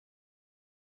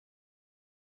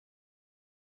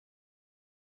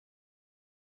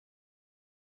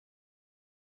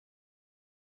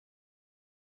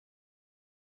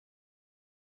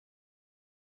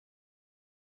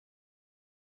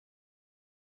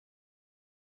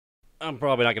I'm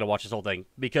probably not gonna watch this whole thing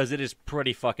because it is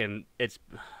pretty fucking. It's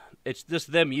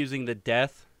just them using the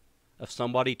death of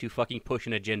somebody to fucking push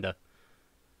an agenda.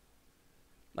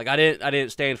 Like I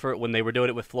didn't stand for it when they were doing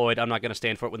it with Floyd. I'm not gonna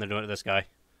stand for it when they're doing it with this guy.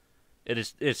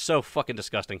 It's so fucking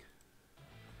disgusting.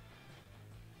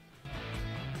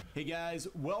 Hey guys,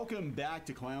 welcome back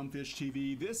to Clownfish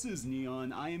TV. This is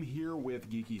Neon. I am here with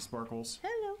Geeky Sparkles.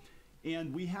 Hello.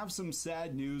 And we have some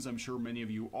sad news. I'm sure many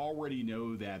of you already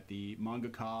know that the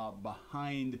mangaka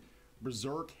behind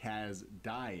Berserk has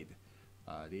died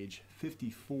at age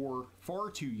 54,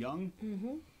 far too young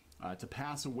to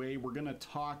pass away. We're going to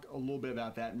talk a little bit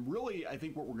about that. And really, I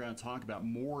think what we're going to talk about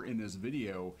more in this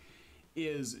video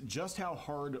is just how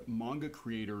hard manga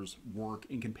creators work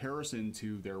in comparison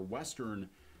to their Western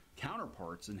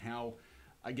counterparts, and how,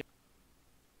 I guess,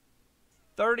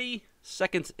 30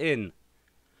 seconds in,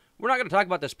 we're not going to talk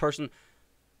about this person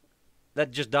that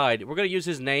just died. We're going to use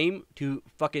his name to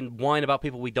fucking whine about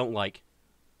people we don't like.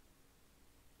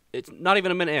 It's not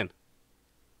even a minute in.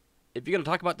 If you're going to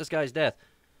talk about this guy's death,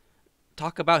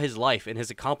 talk about his life and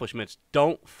his accomplishments.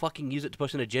 Don't fucking use it to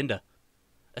push an agenda.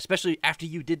 Especially after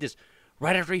you did this,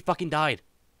 right after he fucking died.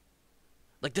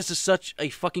 Like, this is such a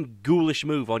fucking ghoulish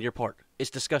move on your part. It's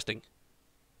disgusting.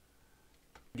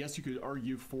 I guess you could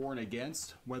argue for and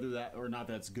against whether that or not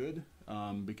that's good,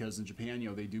 because in Japan, you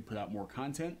know, they do put out more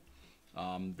content.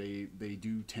 They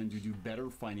do tend to do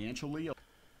better financially.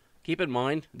 Keep in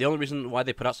mind, the only reason why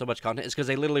they put out so much content is because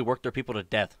they literally work their people to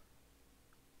death.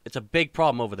 It's a big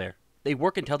problem over there. They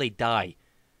work until they die.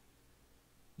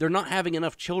 They're not having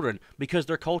enough children because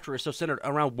their culture is so centered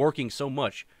around working so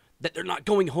much that they're not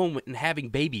going home and having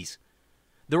babies.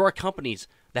 There are companies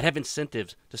that have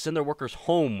incentives to send their workers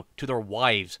home to their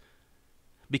wives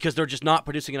because they're just not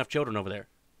producing enough children over there.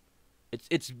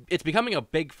 It's becoming a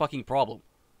big fucking problem.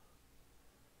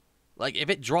 Like, if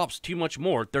it drops too much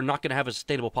more, they're not going to have a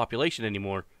sustainable population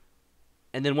anymore.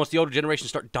 And then once the older generations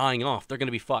start dying off, they're going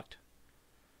to be fucked.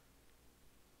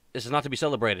 This is not to be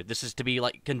celebrated. This is to be,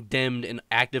 like, condemned and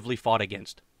actively fought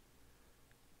against.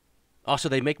 Also,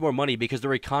 they make more money because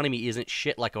their economy isn't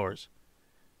shit like ours.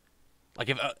 Like,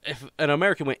 if an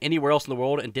American went anywhere else in the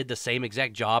world and did the same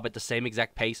exact job at the same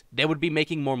exact pace, they would be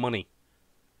making more money.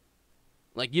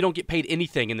 Like, you don't get paid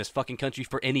anything in this fucking country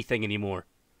for anything anymore.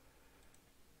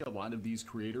 A lot of these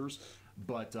creators,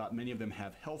 but many of them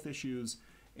have health issues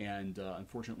and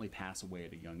unfortunately pass away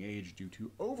at a young age due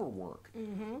to overwork.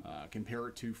 Compare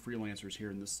it to freelancers here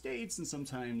in the States, and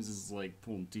sometimes it's like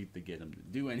pulling teeth to get them to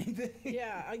do anything.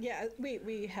 Yeah,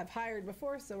 we have hired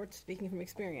before, so we're speaking from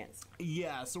experience.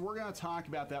 Yeah, so we're going to talk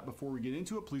about that before we get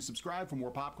into it. Please subscribe for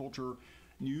more pop culture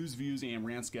news, views, and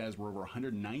rants, guys. We're over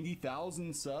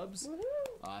 190,000 subs.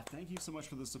 Thank you so much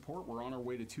for the support. We're on our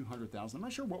way to 200,000. I'm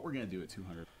not sure what we're going to do at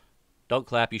 200,000. Don't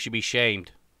clap. You should be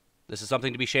shamed. This is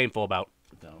something to be shameful about.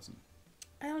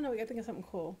 I don't know. We got to think of something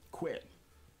cool. Quit.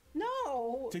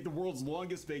 No. Take the world's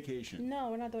longest vacation. No,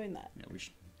 we're not doing that. Yeah, we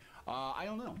should. I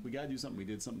don't know. We got to do something. We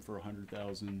did something for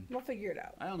 100,000. We'll figure it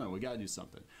out. I don't know. We got to do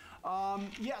something.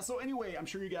 Yeah, so anyway, I'm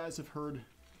sure you guys have heard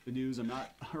the news. I'm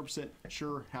not 100%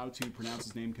 sure how to pronounce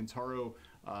his name. Kentaro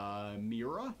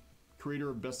Miura, creator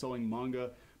of best-selling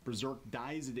manga Berserk,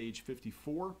 dies at age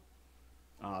 54.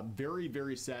 Very,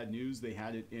 very sad news. They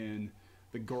had it in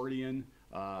The Guardian.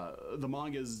 The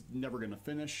manga is never going to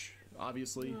finish,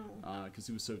 obviously, because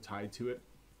he was so tied to it.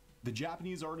 The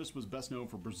Japanese artist was best known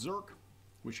for Berserk,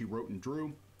 which he wrote and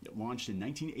drew. It launched in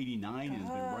 1989 and has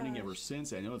been running ever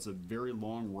since. I know it's a very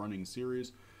long-running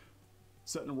series.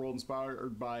 Set in a world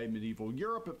inspired by medieval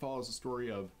Europe, it follows the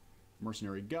story of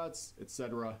mercenary guts,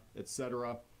 etc.,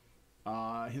 etc.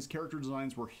 His character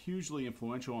designs were hugely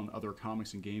influential on other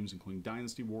comics and games, including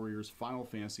Dynasty Warriors, Final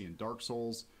Fantasy, and Dark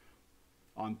Souls.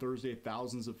 On Thursday,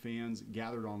 thousands of fans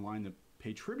gathered online to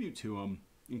pay tribute to him,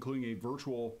 including a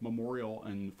virtual memorial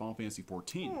in Final Fantasy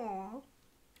XIV.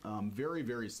 Very,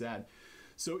 very sad.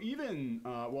 So even,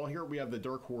 well, here we have the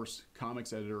Dark Horse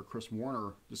comics editor, Chris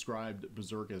Warner, described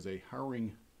Berserk as a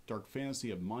harrowing dark fantasy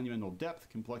of monumental depth,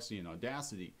 complexity, and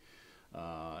audacity.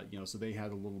 You know, so they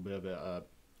had a little bit of a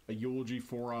eulogy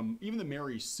for him. Even the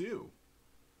Mary Sue.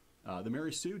 The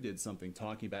Mary Sue did something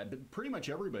talking about it, but pretty much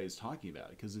everybody's talking about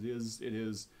it because it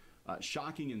is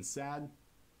shocking and sad.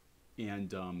 And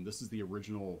this is the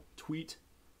original tweet.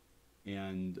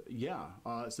 And yeah,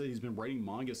 so he's been writing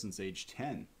manga since age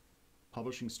 10,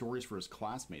 publishing stories for his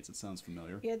classmates. It sounds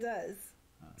familiar. Yeah, it does.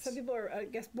 Some people are, I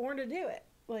guess, born to do it.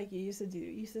 Like you used to do.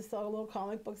 You used to sell little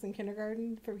comic books in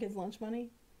kindergarten for kids' lunch money.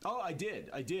 Oh, I did.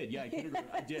 Yeah, kindergarten.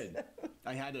 I did.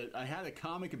 I had a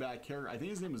comic about a character. I think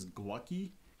his name was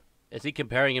Glucky. Is he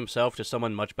comparing himself to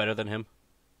someone much better than him?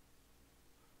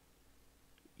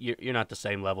 You're not the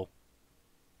same level.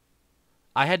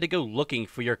 I had to go looking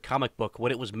for your comic book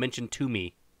when it was mentioned to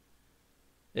me.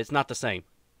 It's not the same.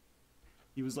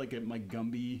 He was like my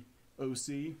Gumby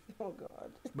OC. Oh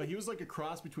God. But he was like a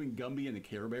cross between Gumby and a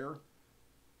Care Bear.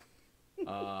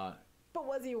 But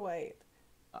was he white?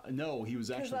 No, he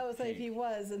was actually Because I was pink. like, if he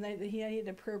was, and he had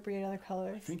to appropriate other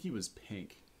colors. I think he was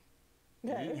pink.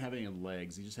 Okay. He didn't have any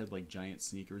legs. He just had like giant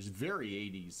sneakers. Very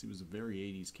 80s. He was a very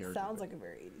 80s character. Sounds like a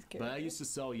very 80s character. But I used to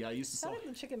sell. Yeah, I used to sell. Sounded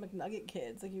like the Chicken McNugget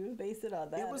kids. Like he was based it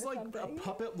on that. It was or like something. a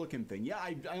puppet looking thing. Yeah,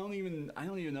 I don't even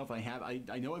know if I have.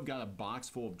 I know I've got a box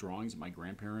full of drawings that my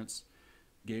grandparents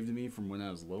gave to me from when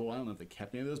I was little. I don't know if they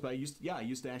kept any of those, but I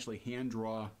used to actually hand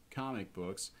draw comic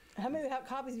books. How many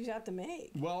copies did you have to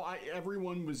make? Well,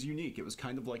 everyone was unique. It was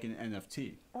kind of like an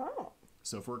NFT. Oh.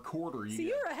 So for a quarter, So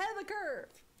you're ahead of the curve.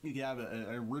 you could have an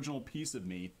original piece of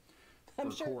me for I'm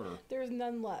a sure quarter. there's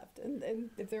none left, and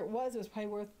if there was, it was probably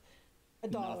worth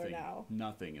 $1 now.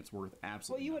 Nothing. It's worth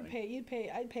absolutely. Well, nothing.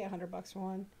 I'd pay $100 for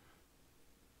one.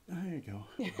 There you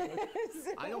go.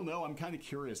 I don't know. I'm kind of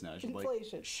curious now. I should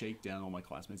Inflation. like shake down all my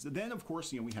classmates. Then, of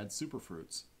course, we had Super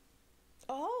Fruits.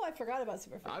 Oh, I forgot about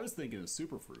Superfruit. I was thinking of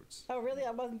Super Fruits. Oh, really?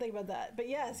 I wasn't thinking about that. But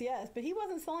yes. But he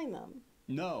wasn't selling them.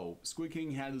 No, Squid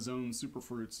King had his own Super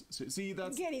Fruits. See,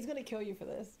 Again, he's going to kill you for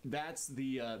this. that's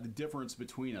the difference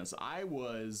between us. I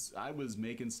was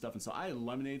making stuff, and so I had a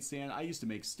lemonade stand. I used to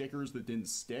make stickers that didn't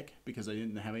stick because I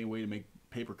didn't have any way to make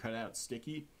paper cutout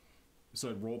sticky. So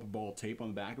I'd roll up a ball of tape on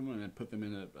the back of them and I'd put them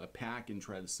in a pack and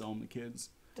try to sell them to kids.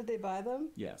 Did they buy them?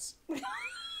 Yes.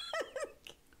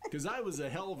 Because I was a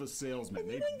hell of a salesman.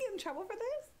 And you didn't get in trouble for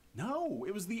this? No,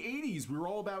 it was the 80s. We were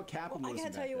all about capitalism. I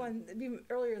gotta tell you one, even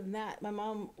earlier than that, my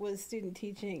mom was student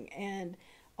teaching, and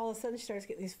all of a sudden she starts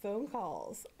getting these phone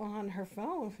calls on her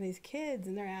phone from these kids,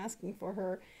 and they're asking for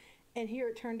her. And here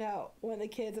it turned out one of the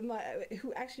kids,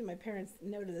 who actually my parents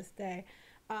know to this day,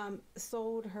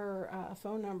 sold her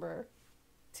phone number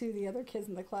to the other kids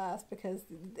in the class because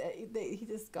he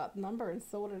just got the number and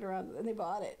sold it around, and they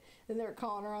bought it. And they were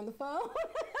calling her on the phone.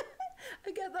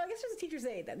 I guess she was a teacher's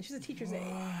aide then. She's a teacher's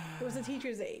aide. It was a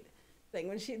teacher's aide thing.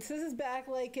 So this is back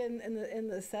like in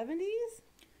the 70s?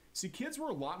 See, kids were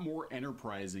a lot more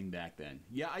enterprising back then.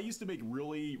 Yeah, I used to make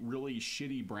really, really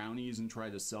shitty brownies and try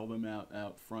to sell them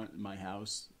out front in my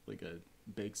house, like a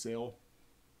bake sale.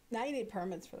 Now you need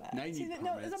permits for that. Now you need No,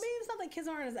 permits. maybe it's not that kids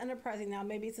aren't as enterprising now.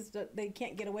 Maybe it's just that they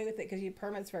can't get away with it because you need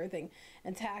permits for everything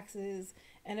and taxes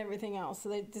and everything else. So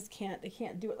they just can't. They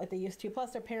can't do it like they used to.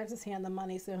 Plus, their parents just hand them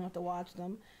money so they don't have to watch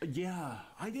them. Yeah,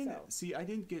 I didn't I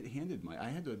didn't get handed my.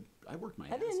 I worked my.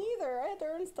 I didn't either. I had to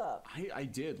earn stuff. I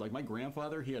did. Like my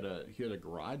grandfather, he had a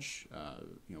garage,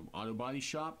 auto body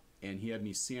shop, and he had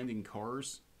me sanding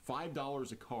cars.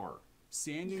 $5 a car.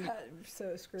 Sanding. God,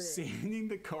 so screwed. Sanding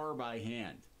the car by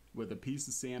hand with a piece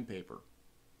of sandpaper,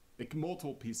 like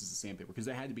multiple pieces of sandpaper, because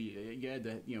it had to be. You had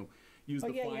to, use the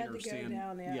you had finer to go sand.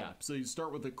 down, yeah. So you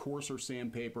start with the coarser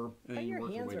sandpaper, and then you Your work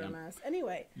your hands way are a down. mess.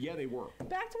 Anyway, Yeah, they were.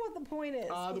 back to what the point is.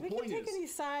 The we point keep taking is-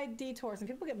 these side detours, and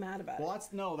people get mad about Well,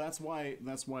 it. that's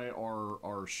why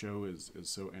our show is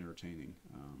so entertaining.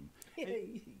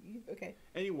 Okay.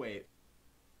 Anyway,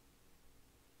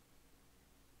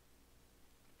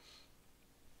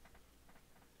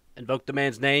 Invoked the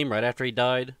man's name right after he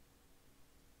died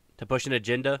to push an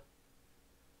agenda,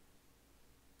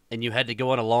 and you had to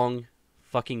go on a long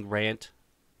fucking rant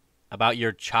about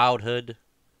your childhood.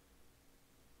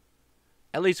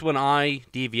 At least when I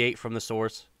deviate from the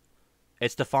source,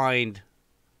 it's to find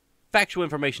factual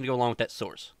information to go along with that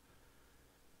source,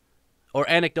 or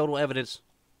anecdotal evidence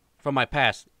from my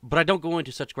past, but I don't go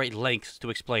into such great lengths to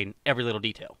explain every little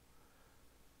detail.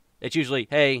 It's usually,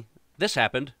 hey, this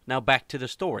happened, now back to the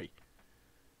story.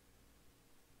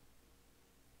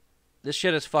 This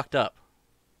shit is fucked up.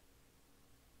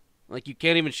 Like, you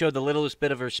can't even show the littlest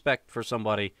bit of respect for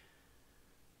somebody.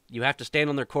 You have to stand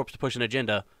on their corpse to push an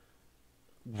agenda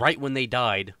right when they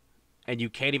died, and you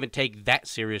can't even take that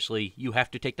seriously. You have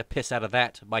to take the piss out of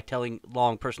that by telling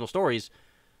long personal stories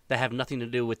that have nothing to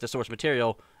do with the source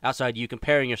material outside you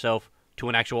comparing yourself to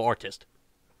an actual artist.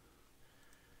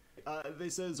 they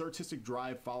say his artistic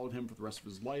drive followed him for the rest of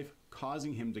his life,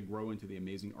 causing him to grow into the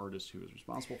amazing artist who is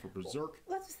responsible for Berserk.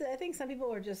 Let's just say, I think some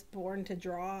people are just born to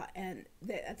draw, and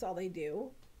that's all they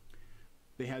do.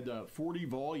 They had 40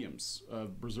 volumes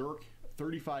of Berserk,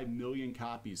 35 million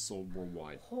copies sold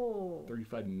worldwide. Oh.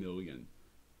 35 million.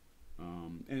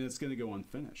 And it's going to go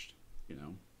unfinished,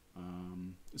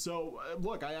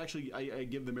 look, I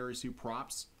give the Mary Sue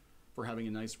props for having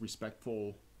a nice,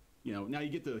 respectful, now you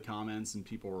get to the comments and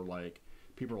people are like,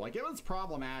 it was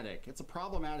problematic. It's a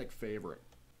problematic favorite.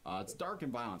 It's dark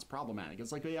and violent. It's problematic.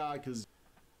 It's like, yeah, because...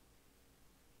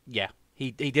 Yeah,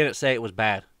 he didn't say it was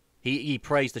bad. He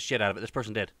praised the shit out of it. This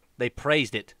person did. They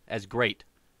praised it as great.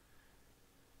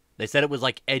 They said it was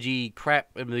like edgy crap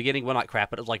in the beginning. Well, not crap,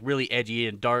 but it was like really edgy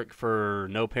and dark for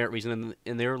no apparent reason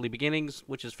in the early beginnings,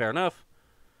 which is fair enough.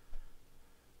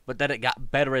 But then it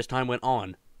got better as time went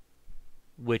on,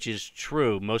 which is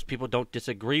true. Most people don't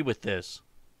disagree with this.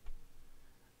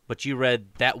 But you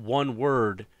read that one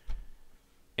word,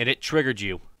 and it triggered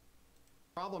you.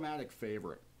 Problematic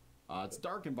favorite. It's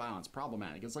dark and violent. It's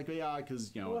problematic. It's like, yeah,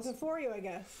 because, you know, It wasn't for you, I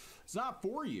guess. it's not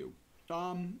for you.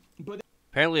 But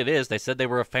Apparently it is. They said they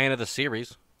were a fan of the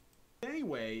series.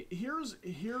 anyway, here's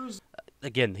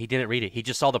Again, he didn't read it. He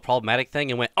just saw the problematic thing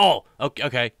and went, oh,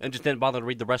 okay, and just didn't bother to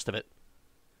read the rest of it.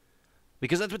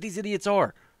 Because that's what these idiots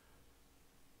are.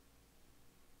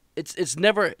 It's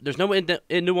never, there's no in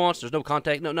nuance, there's no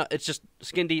context, no, it's just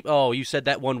skin deep. Oh, you said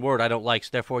that one word I don't like, so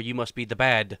therefore you must be the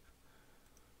bad.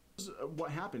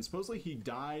 what happened. Supposedly he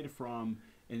died from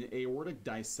an aortic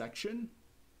dissection.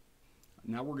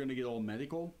 Now we're going to get all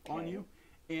medical on you.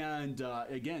 And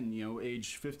again, you know,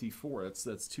 age 54,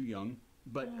 that's too young.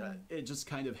 But it just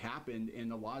kind of happened.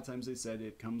 And a lot of times they said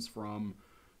it comes from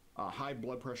high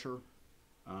blood pressure,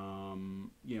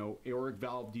 you know, aortic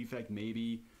valve defect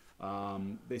maybe.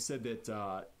 They said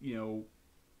that, you know,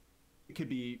 it could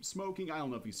be smoking. I don't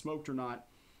know if he smoked or not.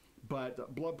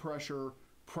 But blood pressure,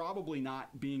 probably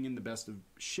not being in the best of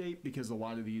shape because a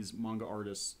lot of these manga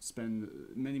artists spend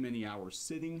many, many hours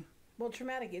sitting. Well,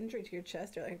 traumatic injury to your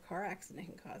chest or like a car accident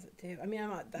can cause it too. I mean,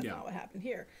 that's not what happened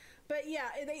here. But yeah,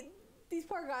 these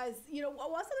poor guys, you know,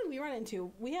 what's something we run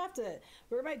into? We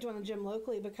might join the gym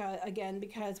locally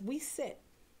because we sit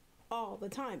all the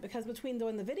time, because between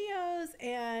doing the videos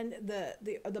and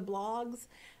the blogs,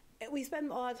 we spend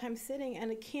a lot of time sitting,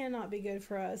 and it cannot be good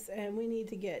for us, and we need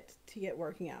to get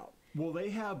working out. Well, they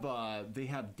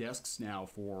have desks now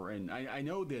for, and I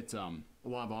know that a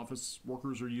lot of office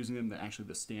workers are using them. Actually,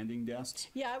 the standing desks.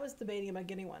 Yeah, I was debating about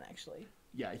getting one actually.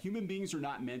 Yeah, human beings are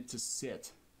not meant to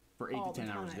sit for 8 All to 10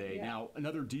 hours a day. yeah. Now,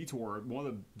 another detour. One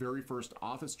of the very first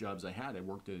office jobs I had, I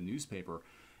worked at a newspaper,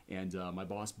 and my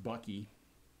boss Bucky,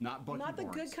 not Bucky, Not the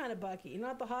Barnes. good kind of Bucky,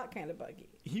 not the hot kind of Bucky.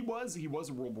 He was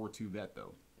a World War II vet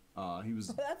though. He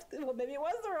was Well, maybe it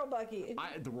was the real Bucky.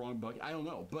 the wrong Bucky. I don't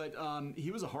know, but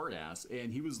he was a hard ass,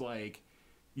 and he was like,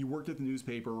 you worked at the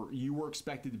newspaper, you were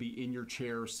expected to be in your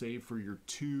chair, save for your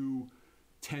 2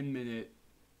 10-minute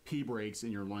pee breaks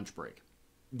and your lunch break.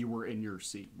 You were in your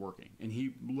seat working, and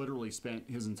he literally spent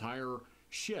his entire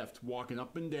shift walking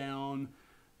up and down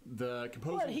the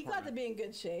composing Well, he got department. to be in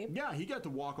good shape. Yeah, he got to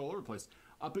walk all over the place,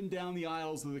 up and down the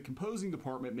aisles of the composing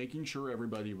department, making sure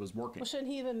everybody was working. Well, shouldn't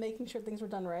he have been making sure things were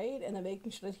done right, and then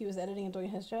making sure that he was editing and doing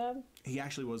his job? He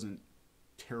actually wasn't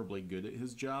terribly good at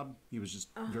his job. He was just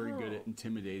very good at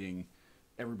intimidating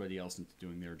everybody else into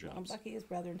doing their Well, jobs. Bucky is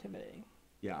rather intimidating.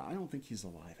 Yeah, I don't think he's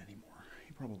alive anymore.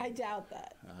 He probably. I doubt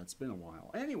that. It's been a while.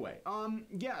 Anyway,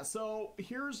 yeah. So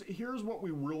here's what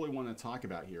we really want to talk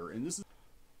about here, and this is.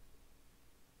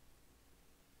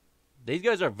 These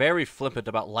guys are very flippant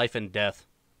about life and death.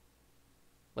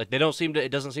 Like, it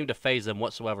doesn't seem to faze them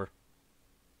whatsoever.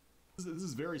 This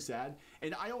is very sad,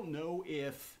 and I don't know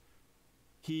if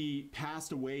he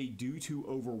passed away due to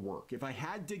overwork. If I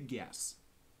had to guess,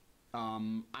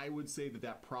 I would say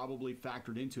that probably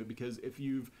factored into it, because if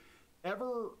you've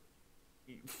ever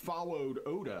followed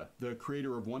Oda, the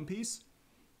creator of One Piece,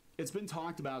 it's been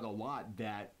talked about a lot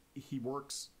that he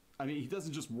works. I mean, he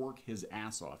doesn't just work his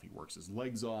ass off. He works his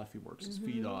legs off. He works his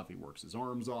feet off. He works his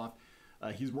arms off.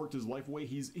 He's worked his life away.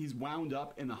 He's wound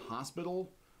up in the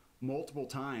hospital multiple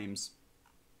times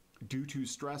due to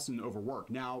stress and overwork.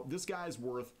 Now, this guy's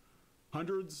worth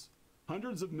hundreds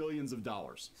of millions of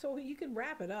dollars. So you could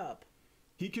wrap it up.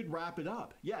 He could wrap it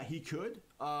up. Yeah, he could.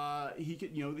 He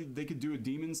could. You know, they could do a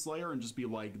Demon Slayer and just be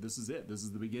like, "This is it. This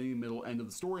is the beginning, middle, end of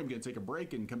the story. I'm going to take a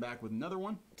break and come back with another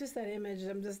one." Just that image.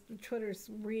 Twitter's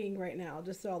reading right now.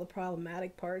 Just all the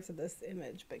problematic parts of this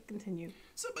image. But continue.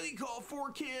 Somebody call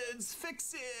 4Kids.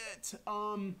 Fix it.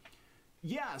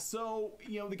 Yeah. So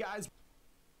you know the guys.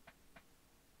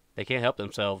 They can't help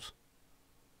themselves.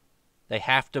 They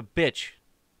have to bitch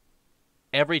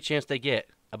every chance they get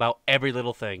about every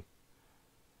little thing.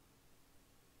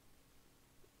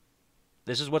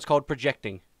 This is what's called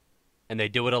projecting, and they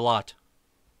do it a lot.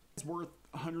 It's worth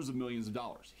hundreds of millions of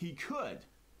dollars. He could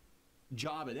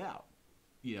job it out,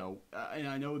 you know, and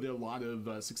I know that a lot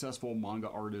of successful manga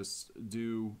artists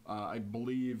do. I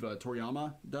believe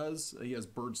Toriyama does. He has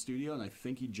Bird Studio, and I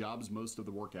think he jobs most of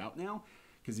the work out now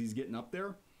because he's getting up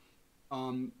there.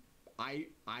 I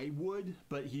would,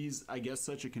 but he's, I guess,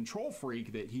 such a control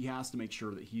freak that he has to make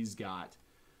sure that he's got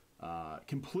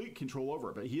complete control over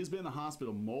it. But he has been in the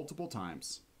hospital multiple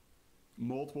times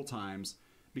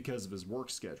because of his work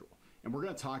schedule. And we're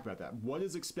going to talk about that. What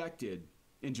is expected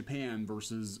in Japan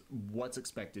versus what's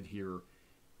expected here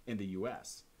in the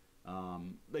U.S.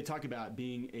 They talk about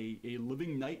being a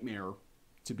living nightmare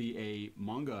to be a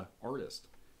manga artist.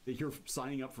 That you're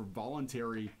signing up for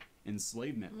voluntary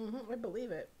enslavement. I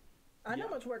believe it. I know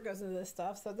how much work goes into this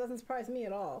stuff, so it doesn't surprise me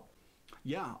at all.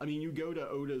 Yeah, I mean, you go to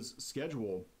Oda's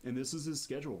schedule, and this is his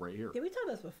schedule right here. Yeah, we talked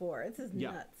this before. It's just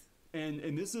nuts.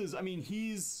 And this is, I mean,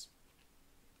 he's,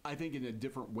 I think, in a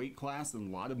different weight class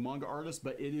than a lot of manga artists,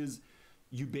 but it is,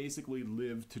 you basically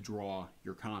live to draw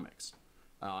your comics.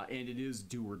 And it is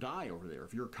do or die over there.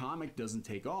 If your comic doesn't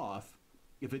take off,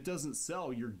 if it doesn't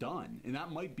sell, you're done. And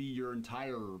that might be your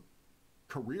entire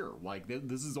career. Like,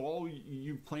 this is all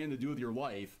you plan to do with your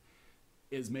life,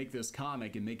 is make this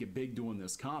comic and make it big doing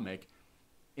this comic,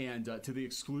 and to the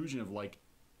exclusion of, like,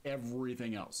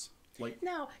 everything else. Like,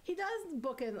 now, he does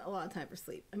book in a lot of time for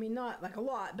sleep. I mean, not like a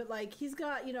lot, but like he's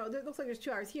got, you know, it looks like there's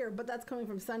 2 hours here, but that's coming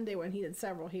from Sunday when he did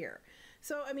several here.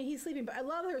 So, I mean, he's sleeping, but I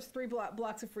love there's 3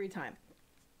 blocks of free time.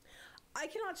 I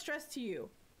cannot stress to you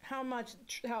how much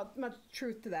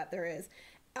truth to that there is.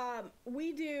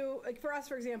 We do, like for us,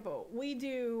 for example, we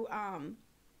do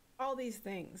all these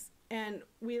things, and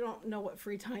we don't know what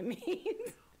free time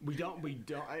means. We don't.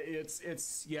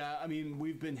 It's yeah. I mean,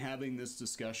 we've been having this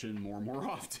discussion more and more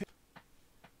often.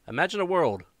 Imagine a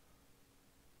world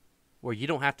where you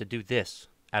don't have to do this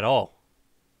at all.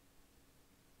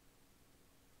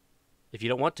 If you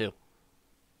don't want to. You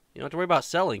don't have to worry about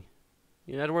selling.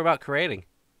 You don't have to worry about creating.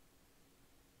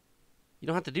 You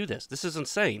don't have to do this. This is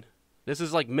insane. This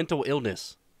is like mental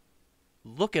illness.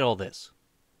 Look at all this.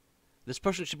 This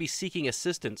person should be seeking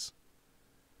assistance.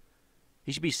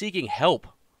 He should be seeking help.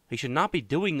 He should not be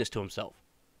doing this to himself.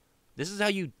 This is how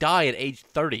you die at age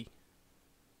 30.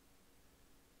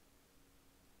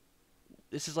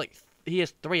 This is like, he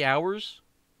has 3 hours,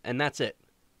 and that's it.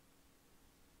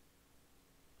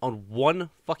 On one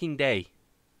fucking day.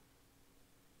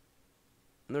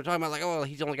 And they're talking about like, oh,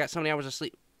 he's only got so many hours of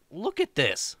sleep. Look at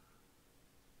this.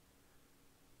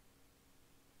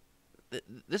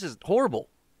 This is horrible.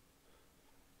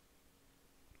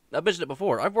 I mentioned it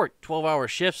before. I've worked 12-hour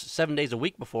shifts 7 days a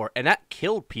week before, and that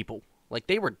killed people. Like,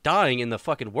 they were dying in the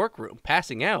fucking workroom,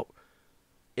 passing out.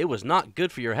 It was not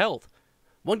good for your health.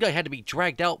 One guy had to be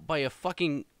dragged out by a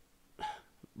paramedic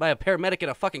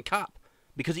and a fucking cop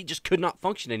because he just could not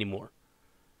function anymore.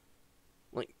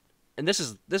 Like, and this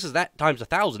is that times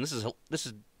 1,000. This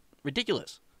is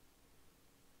ridiculous.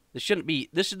 This should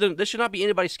not be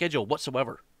anybody's schedule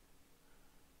whatsoever.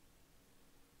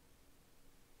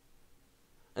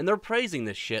 And they're praising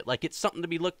this shit like it's something to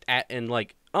be looked at and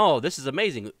like, oh, this is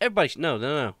amazing. Everybody should,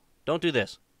 no. Don't do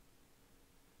this.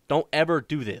 Don't ever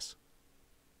do this.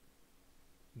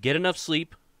 Get enough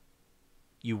sleep.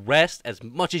 You rest as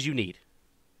much as you need.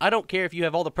 I don't care if you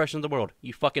have all the pressure in the world.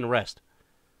 You fucking rest.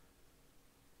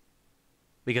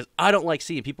 Because I don't like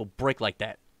seeing people break like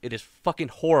that. It is fucking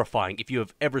horrifying if you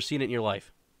have ever seen it in your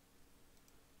life.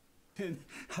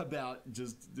 About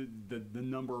just the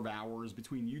number of hours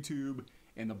between YouTube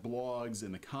and the blogs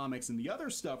and the comics and the other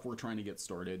stuff we're trying to get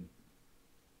started,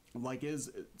 like, is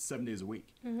 7 days a week.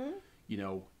 Mm-hmm. You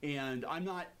know, and I'm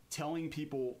not telling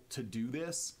people to do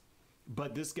this,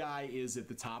 but this guy is at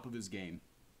the top of his game,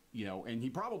 you know, and he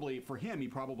probably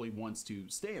wants to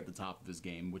stay at the top of his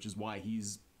game, which is why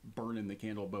he's burning the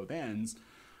candle at both ends.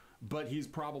 But he's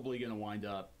probably going to wind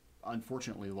up,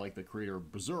 unfortunately, like the creator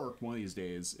of Berserk one of these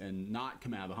days and not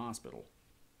come out of the hospital.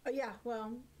 Yeah,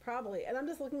 well, probably. And I'm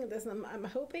just looking at this, and I'm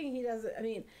hoping he doesn't. I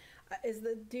mean, is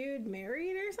the dude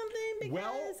married or something?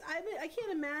 Because I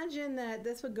can't imagine that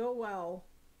this would go well.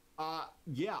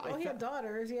 Yeah. Well, he had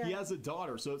daughters, yeah. He has a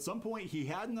daughter. So at some point, he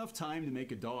had enough time to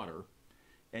make a daughter,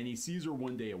 and he sees her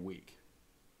 1 day a week.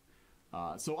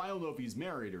 So I don't know if he's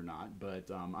married or not,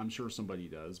 but I'm sure somebody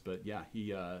does. But yeah,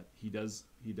 he does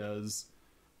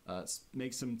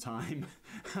make some time.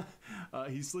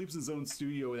 He sleeps in his own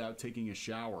studio without taking a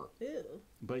shower. Ew.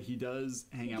 But he does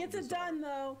hang out with his daughter. Gets it done,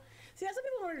 though. See, that's what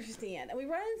people don't understand. And we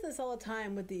run into this all the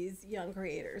time with these young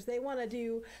creators. They want to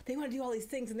do all these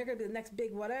things, and they're going to be the next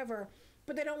big whatever,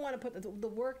 but they don't want to put the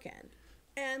work in.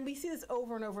 And we see this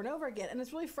over and over and over again. And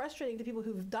it's really frustrating to people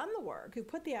who've done the work, who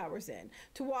put the hours in,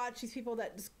 to watch these people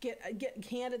that just get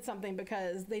handed something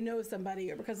because they know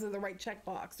somebody or because of the right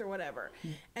checkbox or whatever.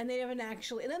 And they haven't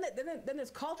actually... And then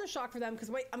there's culture shock for them because,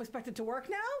 wait, I'm expected to work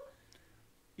now?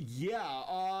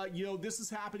 Yeah, you know, this is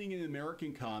happening in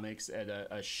American comics at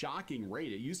a shocking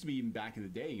rate. It used to be even back in the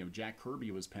day, you know, Jack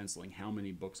Kirby was penciling how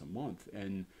many books a month.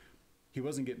 And he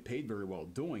wasn't getting paid very well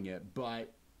doing it,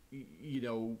 but you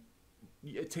know,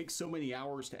 it takes so many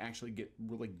hours to actually get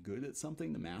really good at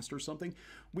something, to master something.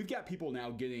 We've got people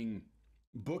now getting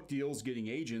book deals, getting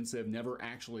agents that have never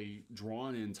actually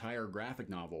drawn an entire graphic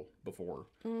novel before.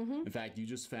 In fact, you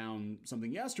just found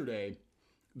something yesterday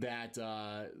that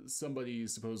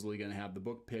somebody's supposedly going to have the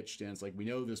book pitched, and it's like, we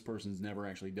know this person's never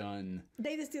actually done.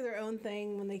 They just do their own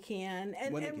thing when they can.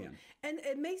 And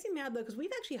it makes me mad, though, because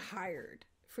we've actually hired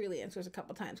freelancers a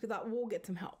couple times. We thought, we'll get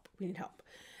some help. We need help.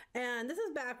 And this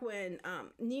is back when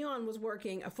Neon was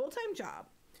working a full-time job.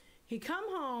 He'd come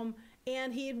home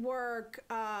and he'd work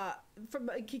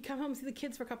he'd come home, see the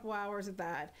kids for a couple hours at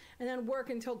that, and then work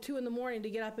until 2 in the morning to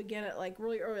get up again at like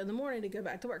really early in the morning to go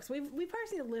back to work. So we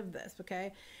personally lived this,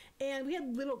 okay? And we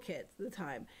had little kids at the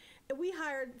time. And we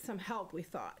hired some help, we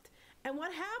thought. And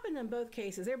what happened in both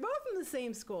cases, they're both from the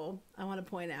same school, I want to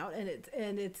point out, and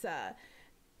it's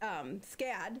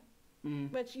SCAD.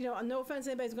 But, you know, no offense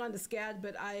to anybody's gone to SCAD,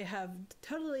 but I have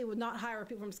totally would not hire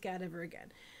people from SCAD ever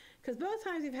again. Because both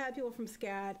times we've had people from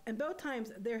SCAD, and both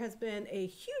times there has been a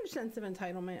huge sense of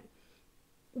entitlement.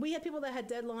 We had people that had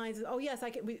deadlines. And, oh, yes,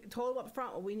 we told them up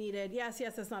front what we needed. Yes,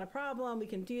 that's not a problem. We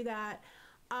can do that.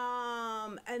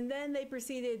 And then they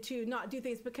proceeded to not do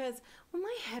things because, well,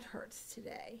 my head hurts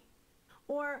today.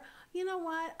 Or, you know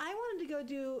what, I wanted to go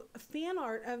do fan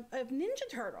art of Ninja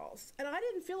Turtles, and I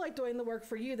didn't feel like doing the work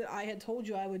for you that I had told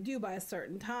you I would do by a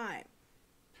certain time.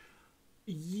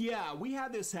 Yeah, we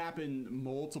had this happen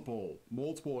multiple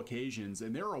occasions,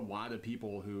 and there are a lot of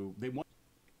people who they want.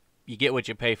 You get what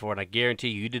you pay for, and I guarantee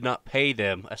you did not pay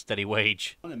them a steady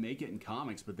wage. Want to make it in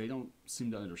comics, but they don't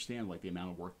seem to understand like the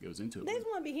amount of work that goes into it. They just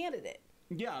want to be handed it.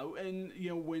 Yeah, and you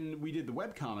know, when we did the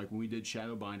webcomic, when we did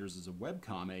Shadowbinders as a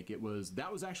webcomic,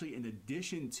 that was actually in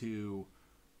addition to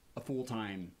a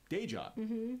full-time day job,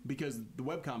 because the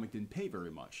webcomic didn't pay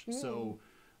very much. So,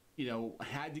 you know,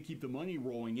 had to keep the money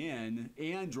rolling in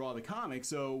and draw the comic.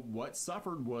 So what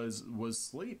suffered was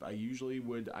sleep.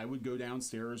 I would go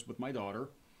downstairs with my daughter,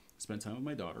 spend time with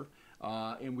my daughter,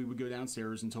 and we would go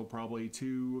downstairs until probably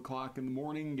 2 o'clock in the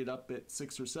morning, get up at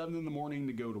 6 or 7 in the morning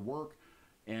to go to work.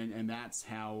 And that's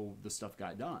how the stuff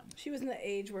got done. She was in the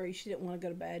age where she didn't want to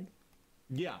go to bed.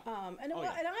 Yeah. And I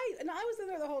was in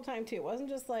there the whole time too. It wasn't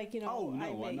just like, you know. Oh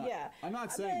no, I'm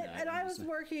not saying that. And I was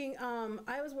working.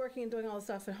 I was working and doing all the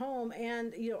stuff at home,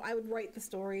 and you know, I would write the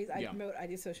stories. I promote. I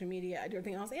do social media. I do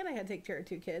everything else, and I had to take care of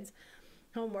 2 kids,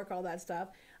 homework, all that stuff.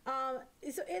 So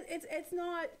it's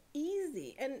not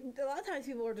easy, and a lot of times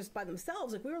people are just by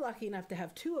themselves. Like we were lucky enough to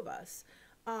have 2 of us.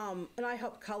 And I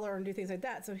helped color and do things like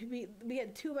that. So we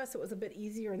had 2 of us. It was a bit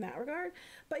easier in that regard.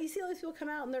 But you see all these people come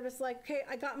out and they're just like, okay,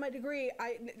 I got my degree.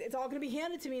 It's all going to be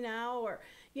handed to me now. Or,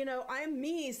 you know, I'm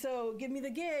me, so give me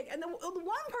the gig. And the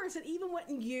one person even went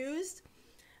and used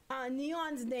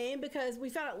Neon's name, because we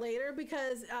found out later,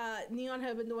 because Neon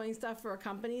had been doing stuff for a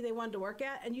company they wanted to work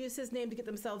at, and used his name to get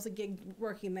themselves a gig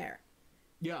working there.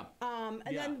 Yeah.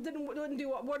 Then wouldn't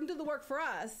do the work for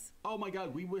us. Oh my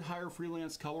God, we would hire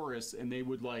freelance colorists, and they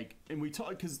would and we talk,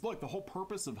 because look, the whole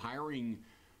purpose of hiring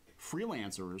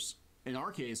freelancers in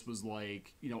our case was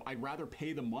like, you know, I'd rather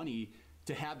pay the money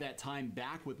to have that time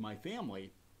back with my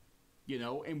family, you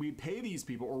know, and we pay these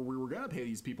people, or we were going to pay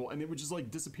these people, and they would just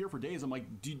like disappear for days. I'm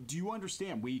like, do you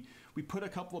understand? We put a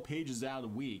couple of pages out a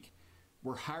week.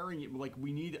 We're hiring it. Like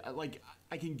we need, like,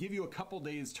 I can give you a couple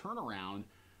days turnaround,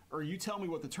 or you tell me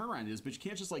what the turnaround is, but you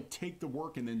can't just like take the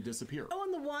work and then disappear. Oh,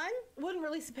 and the one wouldn't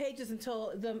release the pages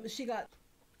until she got.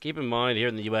 Keep in mind, here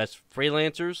in the U.S.,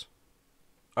 freelancers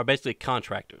are basically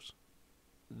contractors.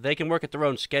 They can work at their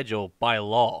own schedule by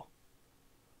law.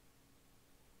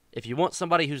 If you want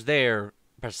somebody who's there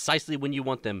precisely when you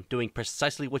want them, doing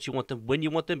precisely what you want them, when you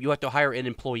want them, you have to hire an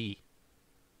employee.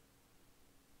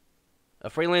 A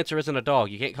freelancer isn't a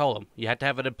dog. You can't call them. You have to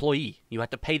have an employee. You have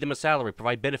to pay them a salary,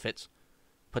 provide benefits.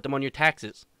 Put them on your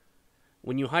taxes.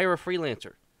 When you hire a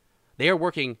freelancer, they are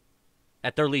working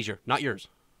at their leisure, not yours.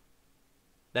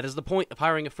 That is the point of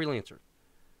hiring a freelancer.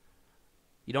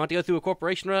 You don't have to go through a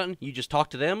corporation or nothing. You just talk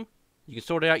to them. You can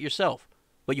sort it out yourself.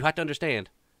 But you have to understand,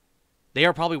 they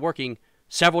are probably working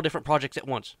several different projects at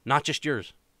once, not just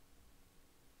yours.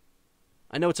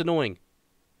 I know it's annoying.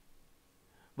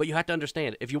 But you have to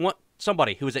understand, if you want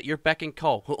somebody who is at your beck and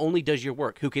call, who only does your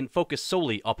work, who can focus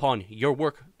solely upon your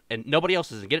work and nobody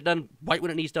else's, and get it done right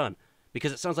when it needs done,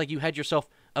 because it sounds like you had yourself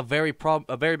a very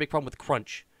big problem with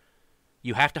crunch,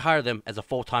 you have to hire them as a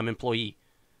full-time employee.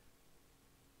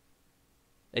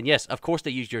 And yes, of course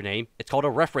they used your name. It's called a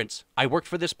reference. I worked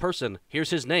for this person.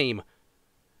 Here's his name.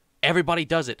 Everybody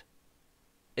does it.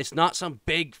 It's not some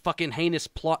big fucking heinous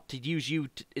plot to use you.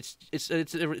 It's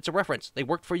a reference. They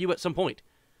worked for you at some point.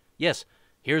 Yes,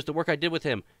 here's the work I did with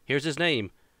him. Here's his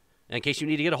name. And in case you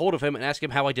need to get a hold of him and ask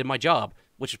him how I did my job,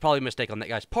 which is probably a mistake on that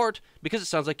guy's part because it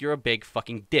sounds like you're a big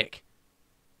fucking dick.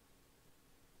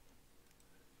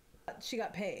 She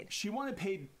got paid. She wanted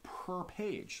paid per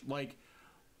page. Like,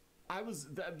 I was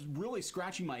really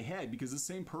scratching my head because the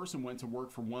same person went to work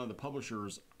for one of the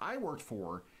publishers I worked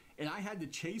for, and I had to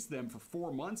chase them for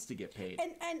 4 months to get paid.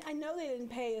 And I know they didn't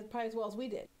pay probably as well as we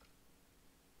did.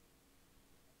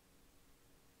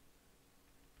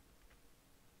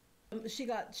 She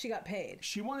got paid.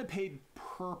 She wanted paid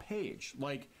per page.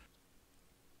 Like,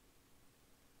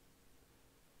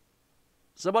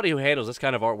 somebody who handles this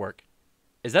kind of artwork,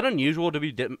 is that unusual to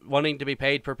be wanting to be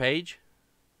paid per page?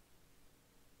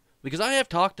 Because I have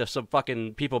talked to some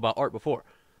fucking people about art before.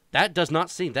 That does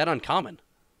not seem that uncommon.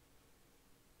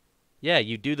 Yeah,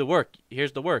 you do the work.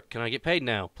 Here's the work. Can I get paid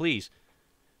now? Please.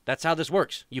 That's how this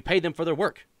works. You pay them for their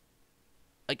work.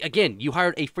 Like, again, you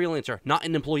hired a freelancer, not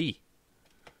an employee.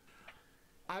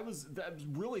 I was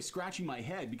really scratching my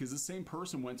head because the same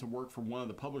person went to work for one of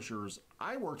the publishers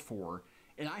I worked for,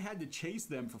 and I had to chase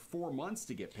them for 4 months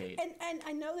to get paid. And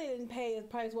I know they didn't pay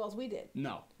probably as well as we did.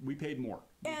 No, we paid more.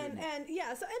 And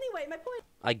yeah, so anyway, my point.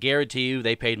 I guarantee you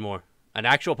they paid more. An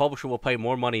actual publisher will pay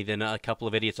more money than a couple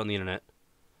of idiots on the internet.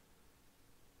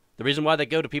 The reason why they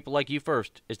go to people like you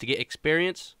first is to get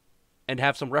experience and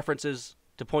have some references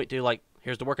to point to, like,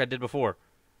 here's the work I did before.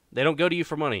 They don't go to you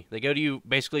for money. They go to you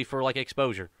basically for, like,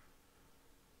 exposure.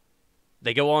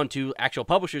 They go on to actual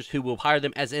publishers who will hire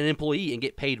them as an employee and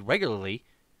get paid regularly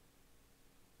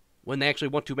when they actually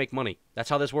want to make money. That's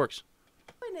how this works.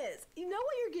 Point is, you know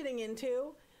what you're getting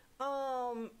into.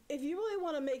 If you really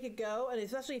want to make it go, and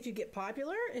especially if you get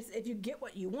popular, if you get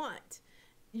what you want,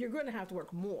 you're going to have to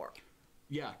work more.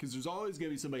 Yeah, because there's always going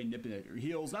to be somebody nipping at your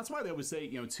heels. That's why they always say,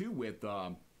 too, with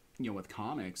with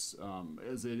comics,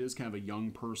 as it is kind of a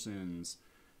young person's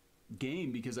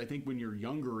game, because I think when you're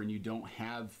younger and you don't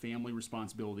have family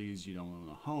responsibilities, you don't own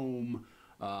a home,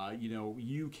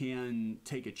 you can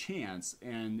take a chance,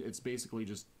 and it's basically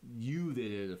just you that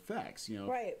it affects,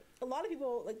 Right. A lot of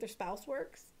people, like, their spouse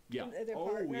works. Yeah. Their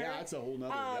partner. Yeah, that's a whole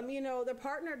nother. Yep. Their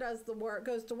partner does the work,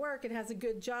 goes to work, and has a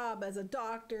good job as a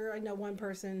doctor. I know one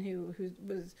person who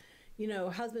was,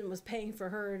 husband was paying for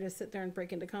her to sit there and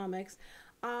break into comics.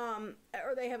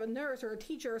 Or they have a nurse or a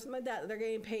teacher or something like that. They're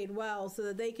getting paid well so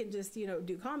that they can just,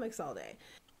 do comics all day.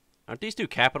 Aren't these two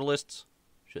capitalists?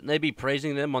 Shouldn't they be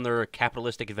praising them on their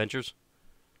capitalistic adventures?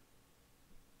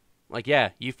 Like,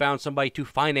 yeah, you found somebody to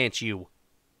finance you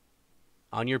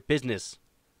on your business.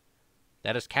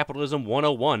 That is capitalism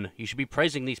 101. You should be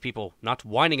praising these people, not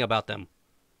whining about them.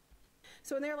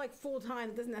 So when they're like full-time,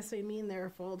 it doesn't necessarily mean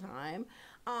they're full-time.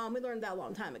 We learned that a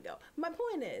long time ago. My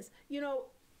point is,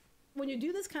 when you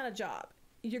do this kind of job,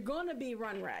 you're going to be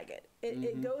run ragged.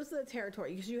 It goes to the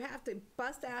territory because you have to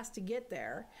bust ass to get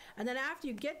there. And then after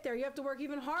you get there, you have to work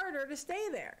even harder to stay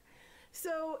there.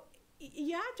 So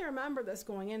you have to remember this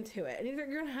going into it. And either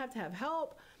you're going to have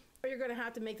help, or you're going to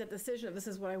have to make that decision of this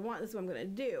is what I want, this is what I'm going to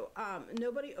do.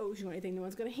 Nobody owes you anything. No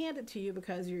one's going to hand it to you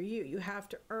because you're you. You have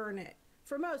to earn it.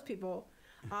 For most people,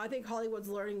 I think Hollywood's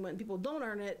learning when people don't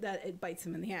earn it, that it bites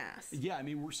them in the ass. Yeah, I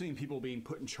mean, we're seeing people being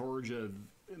put in charge of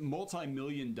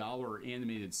multi-million-dollar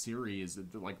animated series,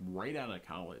 like, right out of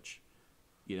college.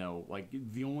 Like,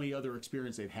 the only other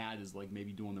experience they've had is, like,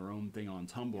 maybe doing their own thing on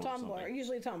Tumblr or something.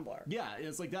 Usually Tumblr. Yeah,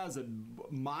 it's like that is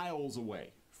miles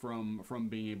away from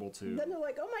being able to. Then they're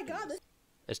like, oh my god,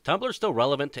 Is Tumblr still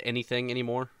relevant to anything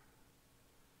anymore?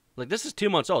 Like, this is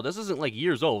 2 months old. This isn't, like,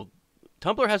 years old.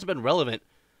 Tumblr hasn't been relevant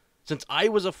since I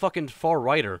was a fucking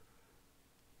far-righter.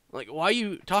 Like, why are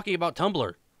you talking about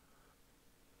Tumblr?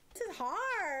 this is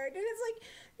hard. And it's like,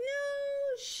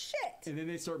 no shit. And then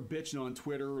they start bitching on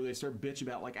Twitter, or they start bitching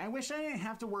about, like, I wish I didn't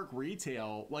have to work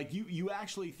retail. Like, you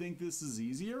actually think this is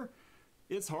easier?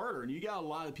 It's harder, and you got a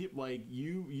lot of people, like,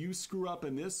 you screw up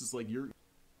in this, it's like you're...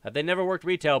 Have they never worked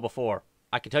retail before?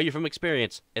 I can tell you from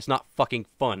experience, it's not fucking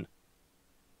fun.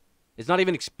 It's not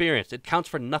even experience. It counts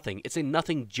for nothing. It's a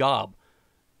nothing job.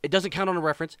 It doesn't count on a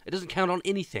reference. It doesn't count on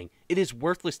anything. It is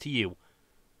worthless to you.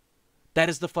 That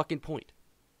is the fucking point.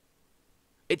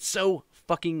 It's so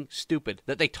fucking stupid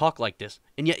that they talk like this,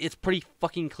 and yet it's pretty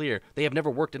fucking clear they have never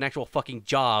worked an actual fucking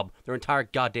job their entire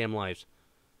goddamn lives.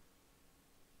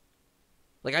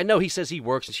 Like, I know he says he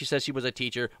works and she says she was a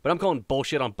teacher, but I'm calling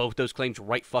bullshit on both those claims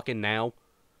right fucking now.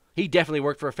 He definitely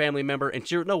worked for a family member, and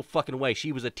there's no fucking way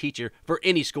she was a teacher for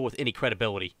any school with any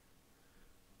credibility.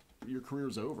 Your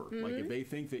career's over. Mm-hmm. Like, if they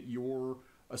think that you're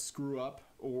a screw-up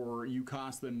or you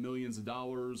cost them millions of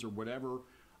dollars or whatever,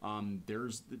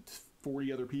 there's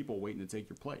 40 other people waiting to take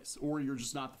your place, or you're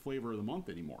just not the flavor of the month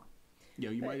anymore. You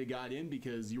know, you might have got in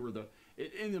because you were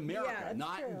in America,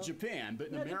 not true. in Japan, but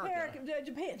in America.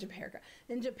 Japan.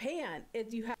 In Japan,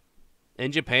 you have.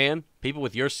 In Japan, people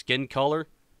with your skin color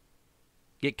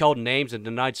get called names and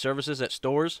denied services at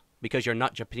stores because you're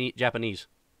not Japanese.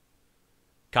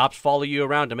 Cops follow you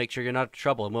around to make sure you're not in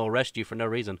trouble and will arrest you for no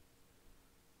reason.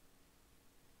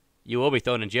 You will be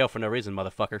thrown in jail for no reason,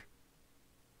 motherfucker.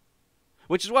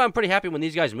 Which is why I'm pretty happy when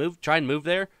these guys try and move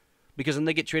there, because then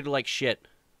they get treated like shit.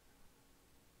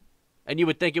 And you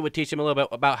would think it would teach them a little bit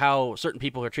about how certain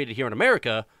people are treated here in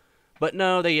America, but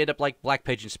no, they end up like Black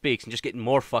Pigeon Speaks and just getting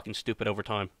more fucking stupid over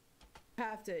time.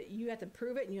 You have to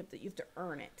prove it, and you have to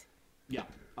earn it. Yeah,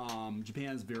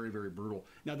 Japan's very, very brutal.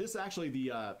 Now, this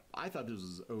actually, I thought this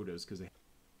was Oda's because they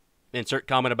Insert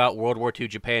comment about World War II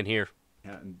Japan here.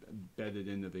 had embedded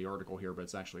into the article here, but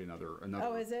it's actually another.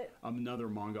 Oh, is it? Another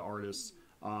manga artist,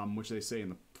 which they say in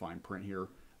the fine print here.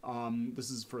 This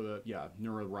is for the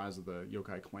Nura, Rise of the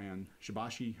Yokai Clan,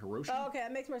 Shibashi Hiroshi. Oh, okay,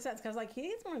 that makes more sense because like he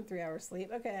needs more than 3 hours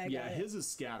sleep. Okay, I got it. His is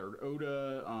scattered.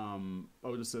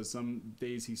 Oda says some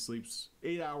days he sleeps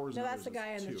 8 hours. No, and that's the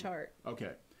guy in the 2. chart.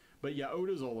 Okay, but yeah,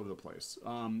 Oda's all over the place.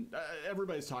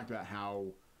 Everybody's talked about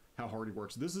how hard he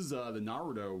works. This is the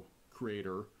Naruto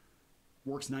creator,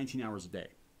 works 19 hours a day,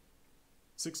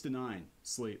 6 to 9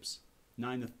 sleeps,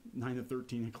 9 to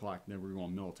 13 o'clock. Never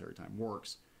going military time.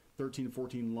 Works 13 to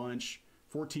 14 lunch,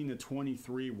 14 to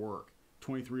 23 work,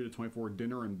 23 to 24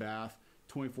 dinner and bath,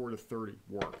 24 to 30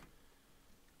 work.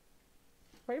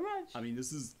 Pretty much. I mean,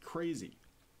 this is crazy.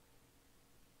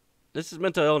 This is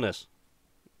mental illness.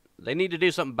 They need to do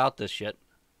something about this shit.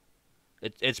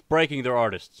 It's breaking their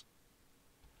artists.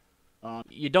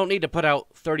 You don't need to put out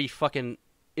 30 fucking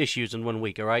issues in 1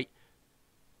 week, all right?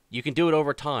 You can do it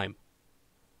over time.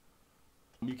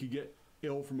 You could get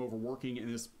ill from overworking,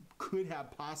 and this could have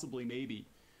possibly maybe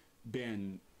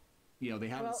been, they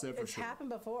haven't said for sure. It's happened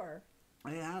before.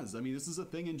 It has. I mean, this is a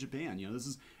thing in Japan.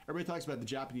 Everybody talks about the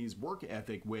Japanese work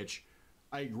ethic, which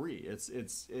I agree.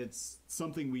 It's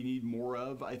something we need more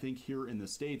of, I think, here in the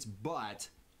States, but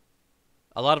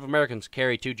A lot of Americans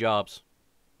carry 2 jobs.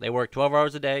 They work 12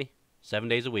 hours a day, 7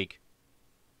 days a week.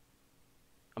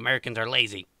 Americans are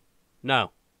lazy.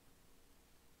 No.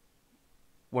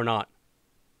 We're not.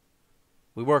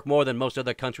 We work more than most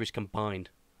other countries combined.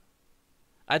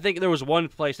 I think there was one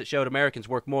place that showed Americans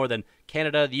work more than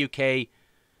Canada, the UK,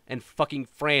 and fucking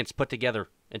France put together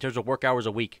in terms of work hours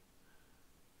a week.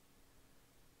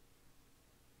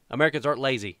 Americans aren't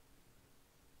lazy.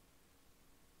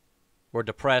 We're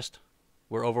depressed.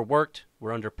 We're overworked.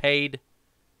 We're underpaid.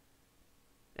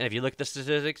 And if you look at the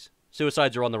statistics,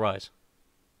 suicides are on the rise.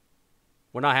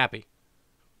 We're not happy.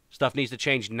 Stuff needs to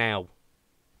change now.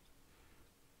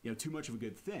 Too much of a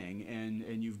good thing,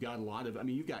 and you've got a lot of,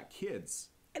 you've got kids.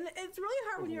 And it's really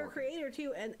hard when you're a creator,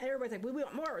 too, and everybody's like, we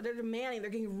want more. They're demanding. They're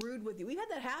getting rude with you. We've had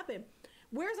that happen.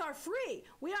 Where's our free?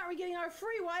 Why aren't we getting our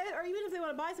free? Why, or even if they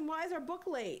want to buy some, why is our book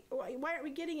late? Why aren't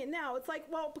we getting it now? It's like,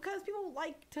 well, because people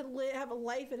like to have a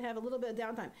life and have a little bit of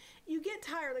downtime. You get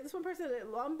tired. Like this one person had a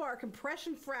lumbar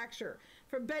compression fracture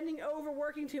from bending over,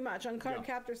 working too much on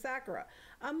Cardcaptor Sakura.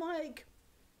 I'm like...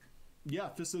 Yeah,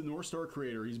 Fist of the North Star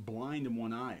creator. He's blind in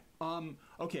one eye.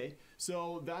 Okay,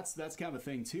 so that's kind of a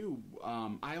thing too.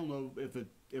 I don't know if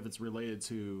it's related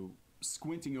to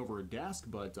squinting over a desk,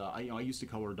 but I used to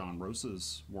color Don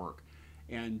Rosa's work,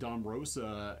 and Don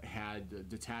Rosa had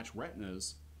detached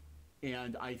retinas,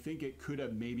 and I think it could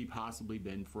have maybe possibly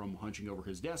been from hunching over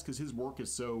his desk because his work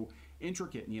is so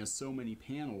intricate and he has so many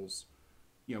panels,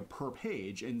 per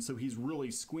page, and so he's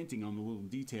really squinting on the little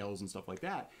details and stuff like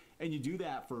that. And you do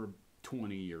that for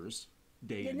 20 years,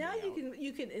 day in, now day out.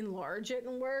 you can enlarge it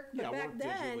and work, but back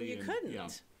then you couldn't. Yeah.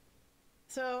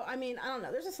 So I don't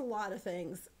know. There's just a lot of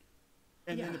things.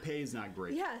 And then the pay is not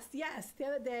great. Yes. The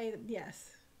other day,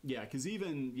 yes. Yeah, because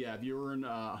even if you earn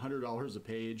 $100 a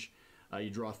page,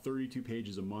 you draw 32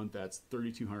 pages a month. That's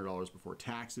 $3,200 before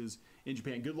taxes in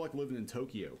Japan. Good luck living in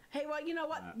Tokyo. Hey, well, you know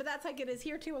what? But that's like it is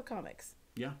here too with comics.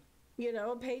 Yeah.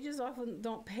 Pages often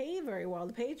don't pay very well,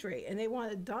 the page rate, and they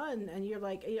want it done. And you're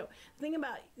like, think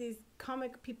about these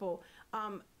comic people.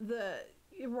 The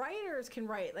writers can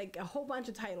write like a whole bunch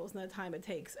of titles in the time it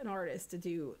takes an artist to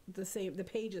do the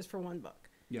pages for one book.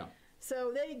 Yeah.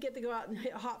 So they get to go out and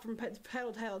hop from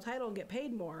title to title and get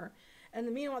paid more.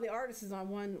 And meanwhile, the artist is on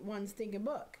one stinking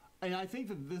book. And I think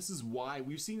that this is why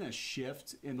we've seen a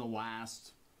shift in the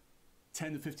last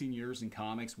 10 to 15 years in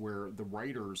comics where the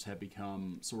writers have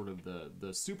become sort of the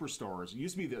superstars. It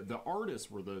used to be the artists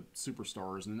were the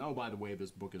superstars, and oh, by the way,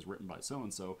 this book is written by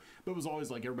so-and-so. But it was always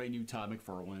like everybody knew Todd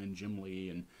McFarlane, Jim Lee,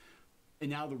 and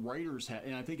now the writers have,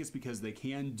 and I think it's because they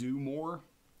can do more,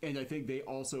 and I think they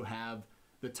also have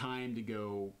the time to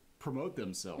go promote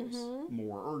themselves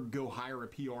more, or go hire a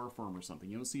PR firm or something.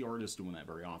 You don't see artists doing that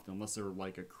very often unless they're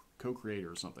like a co-creator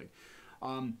or something.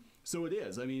 So it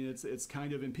is. I mean, it's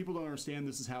kind of, and people don't understand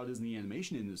this is how it is in the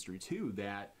animation industry too,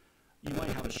 that you might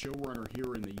have a showrunner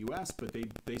here in the U.S., but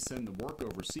they send the work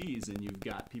overseas, and you've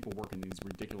got people working these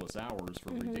ridiculous hours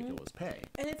for ridiculous pay.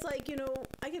 And it's like, you know,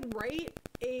 I could write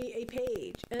a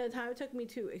page, and the time it took me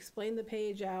to explain the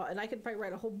page out, and I could probably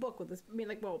write a whole book with this, I mean,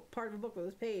 like, well, part of a book with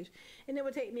this page, and it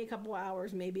would take me a couple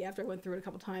hours maybe after I went through it a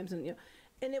couple times, and, you know,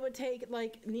 and it would take,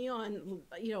 like, Neon,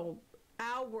 you know,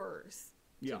 hours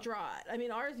to draw it. I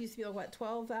mean, ours used to be like, what,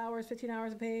 12 hours, 15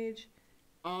 hours a page?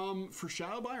 For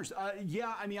shadow buyers,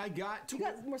 yeah, I mean, I got... You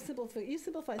got more simplified. You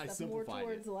simplified stuff more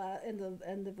towards the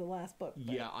end of the last book.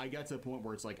 But. Yeah, I got to the point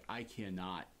where it's like, I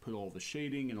cannot put all the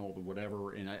shading and all the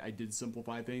whatever, and I did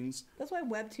simplify things. That's why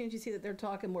webtoons, you see that they're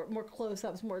talking more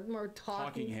close-ups, more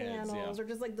talking panels, heads, or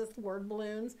just like this word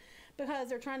balloons, because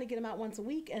they're trying to get them out once a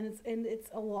week, and it's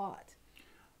a lot.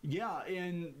 Yeah,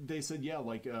 and they said, yeah,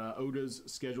 like Oda's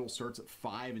schedule starts at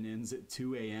 5 and ends at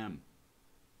 2 a.m.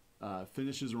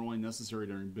 Finishes are only necessary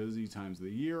during busy times of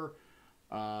the year.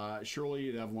 Surely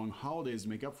you'd have long holidays to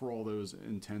make up for all those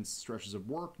intense stretches of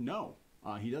work. No,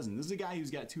 he doesn't. This is a guy who's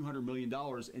got $200 million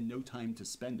and no time to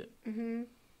spend it. Mm-hmm.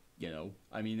 You know,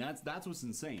 I mean, that's what's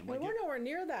insane. Like, we're nowhere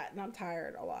near that, and I'm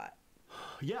tired a lot.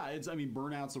 Yeah, I mean,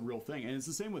 burnout's a real thing. And it's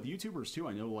the same with YouTubers, too.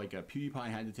 I know, like, PewDiePie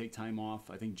had to take time off.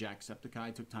 I think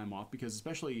Jacksepticeye took time off because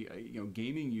especially, you know,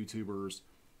 gaming YouTubers,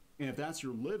 and if that's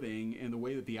your living and the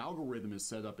way that the algorithm is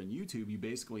set up in YouTube, you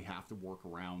basically have to work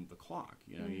around the clock.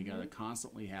 You know, you got to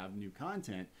constantly have new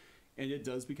content, and it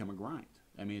does become a grind.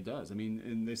 I mean, it does. I mean,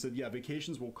 and they said, yeah,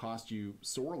 vacations will cost you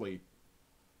sorely.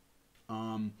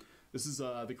 This is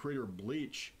the creator of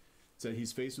Bleach. Said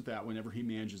he's faced with that whenever he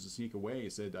manages to sneak away. He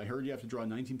said, I heard you have to draw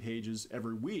 19 pages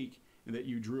every week and that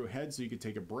you drew ahead so you could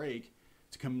take a break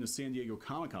to come into San Diego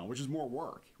Comic-Con, which is more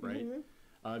work, right?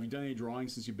 Have you done any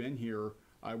drawings since you've been here?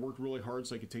 I worked really hard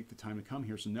so I could take the time to come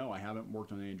here. So no, I haven't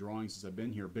worked on any drawings since I've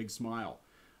been here. Big smile.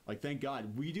 Like, thank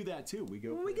God. We do that too. We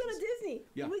go when we go to Disney.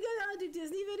 Yeah. When we go down to do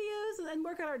Disney videos and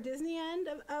work on our Disney end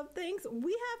of things,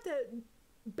 we have to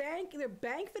bank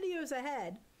videos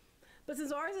ahead. But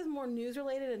since ours is more news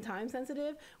related and time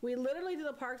sensitive, we literally do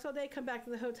the parks all day, come back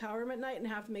to the hotel room at night, and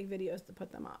have to make videos to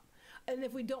put them up. And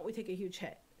if we don't, we take a huge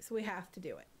hit. So we have to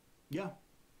do it. Yeah.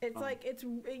 It's like, it's,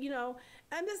 you know,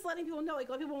 I'm just letting people know, like,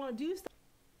 a lot of people want to do stuff.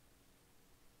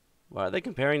 Well, are they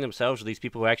comparing themselves to these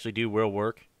people who actually do real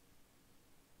work?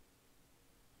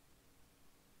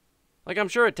 Like, I'm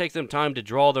sure it takes them time to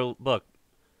draw their book.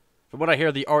 From what I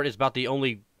hear, the art is about the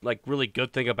only, like, really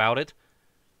good thing about it.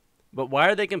 But why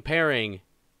are they comparing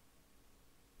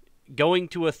going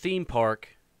to a theme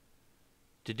park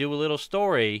to do a little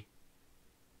story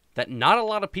that not a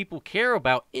lot of people care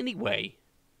about anyway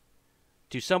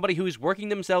to somebody who's working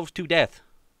themselves to death?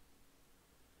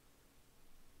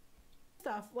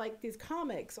 Stuff like these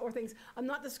comics or things. I'm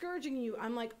not discouraging you.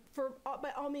 I'm like,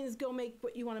 by all means, go make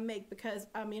what you want to make, because,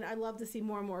 I mean, I love to see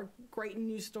more and more great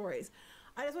new stories.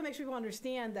 I just want to make sure people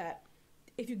understand that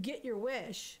if you get your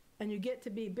wish and you get to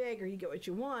be big, or you get what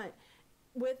you want,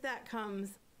 with that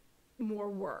comes more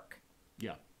work.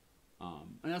 Yeah.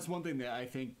 And that's one thing that I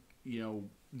think, you know,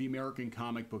 the American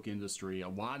comic book industry, a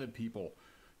lot of people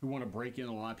who want to break in,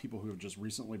 a lot of people who have just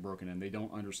recently broken in, they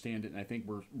don't understand it. And I think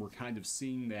we're kind of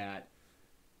seeing that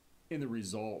in the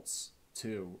results,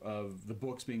 too, of the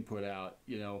books being put out,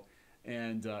 you know.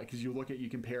 And because you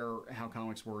compare how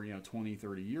comics were, you know, 20,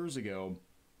 30 years ago,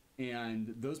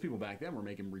 and those people back then were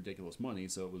making ridiculous money,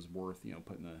 so it was worth, you know,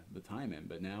 putting the time in.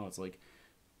 But now it's like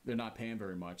they're not paying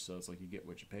very much, so it's like you get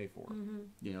what you pay for.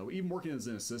 You know, even working as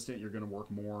an assistant, you're going to work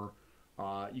more.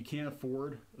 You can't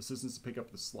afford assistants to pick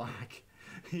up the slack.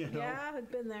 You know? Yeah,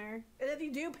 I've been there. And if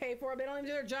you do pay for it, they don't even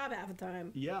do their job half the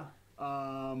time. Yeah.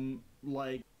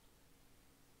 Like...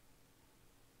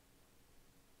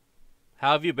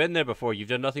 How have you been there before? You've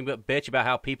done nothing but bitch about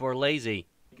how people are lazy.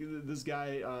 This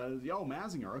guy,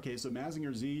 Mazinger. Okay, so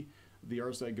Mazinger Z, the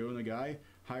artist that Go and the guy,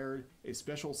 hired a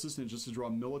special assistant just to draw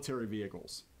military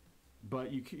vehicles.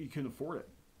 But you can afford it.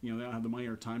 You know, they don't have the money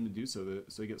or time to do so,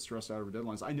 so they get stressed out over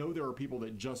deadlines. I know there are people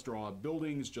that just draw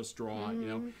buildings, just draw, you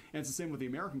know, and it's the same with the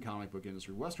American comic book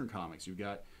industry, Western comics. You've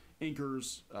got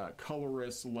inkers,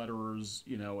 colorists, letterers,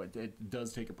 you know, it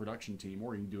does take a production team,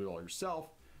 or you can do it all yourself.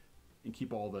 and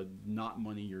keep all the not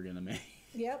money you're gonna make.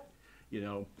 Yep. You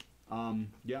know,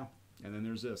 yeah. And then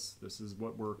there's this. This is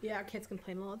what we're. Yeah, our kids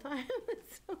complain all the time.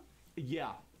 So.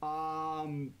 Yeah.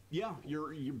 Yeah.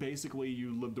 You're basically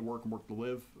you live to work and work to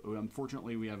live.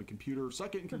 Unfortunately, we have a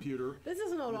second computer. This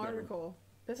is an old article.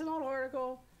 This is an old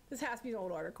article. This has to be an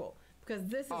old article because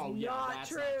this is not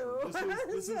true.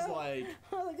 This is like.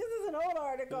 This is an old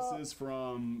article. This is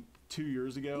from 2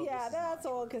 years ago. Yeah, that's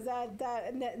old because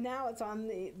that now it's on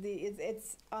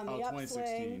it's on the upswing.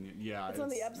 2016. Yeah, it's on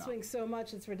the upswing so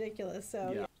much it's ridiculous.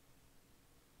 So. Yeah.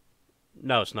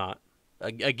 No, it's not.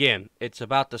 Again, it's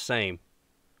about the same.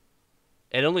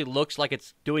 It only looks like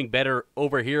it's doing better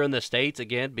over here in the States,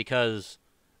 again, because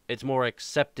it's more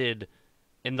accepted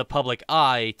in the public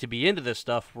eye to be into this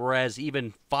stuff, whereas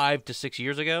even 5 to 6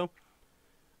 years ago,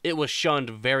 it was shunned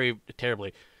very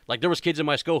terribly. Like, there was kids in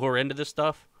my school who were into this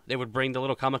stuff. They would bring the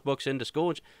little comic books into school,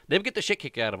 and they would get the shit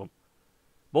kicked out of them.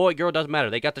 Boy, girl, doesn't matter.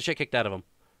 They got the shit kicked out of them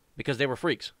because they were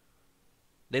freaks.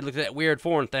 They looked at that weird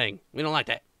foreign thing. We don't like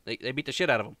that. They beat the shit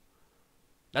out of them.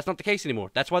 That's not the case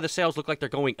anymore. That's why the sales look like they're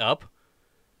going up,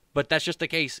 but that's just the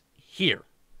case here.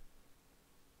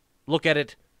 Look at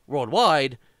it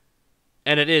worldwide,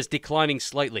 and it is declining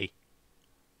slightly.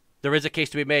 There is a case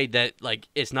to be made that, like,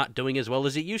 it's not doing as well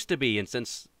as it used to be, and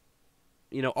since,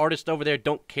 you know, artists over there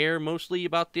don't care mostly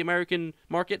about the American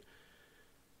market,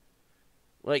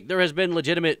 like, there has been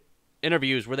legitimate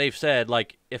interviews where they've said,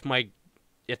 like, if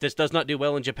this does not do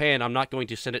well in Japan, I'm not going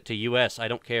to send it to U.S. I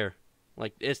don't care.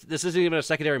 Like, this isn't even a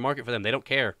secondary market for them. They don't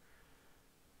care.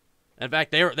 In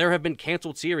fact, there have been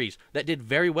canceled series that did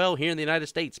very well here in the United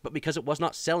States, but because it was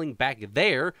not selling back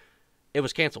there, it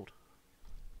was canceled.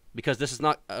 Because this is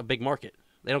not a big market.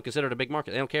 They don't consider it a big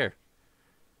market. They don't care.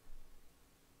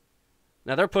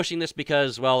 Now, they're pushing this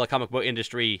because, well, the comic book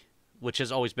industry, which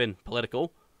has always been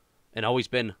political and always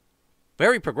been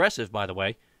very progressive, by the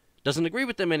way, doesn't agree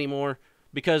with them anymore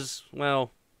because,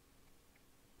 well,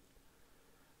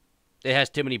 it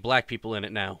has too many black people in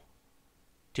it now.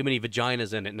 Too many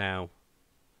vaginas in it now.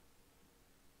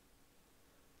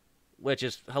 Which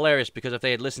is hilarious because if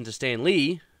they had listened to Stan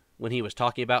Lee when he was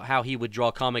talking about how he would draw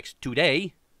comics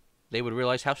today, they would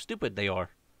realize how stupid they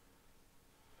are.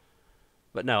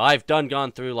 But no, I've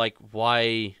gone through, like,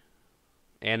 why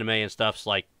anime and stuff's,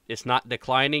 like, it's not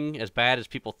declining as bad as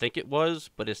people think it was,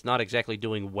 but it's not exactly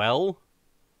doing well.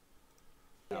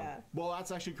 Yeah. Well,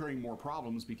 that's actually creating more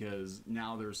problems because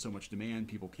now there's so much demand,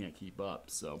 people can't keep up.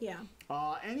 So Yeah.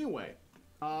 Anyway,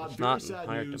 It's very not sad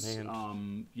higher news.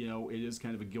 demand. You know, it is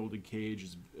kind of a gilded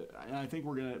cage, and I think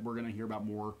we're gonna hear about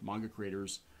more manga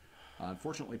creators,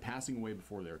 unfortunately, passing away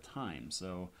before their time.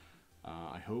 So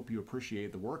I hope you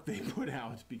appreciate the work they put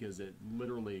out because it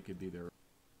literally could be their.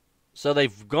 So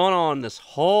they've gone on this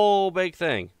whole big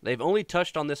thing. They've only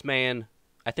touched on this man,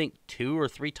 I think, 2 or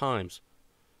 3 times.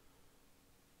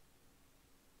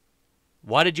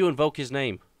 Why did you invoke his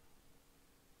name?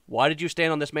 Why did you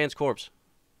stand on this man's corpse?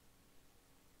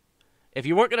 If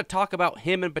you weren't going to talk about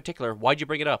him in particular, why'd you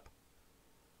bring it up?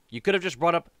 You could have just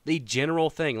brought up the general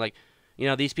thing, like, you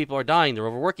know, these people are dying, they're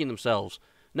overworking themselves.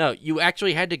 No, you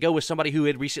actually had to go with somebody who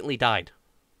had recently died.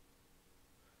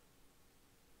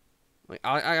 Like,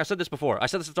 I said this before. I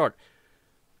said this at the start.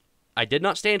 I did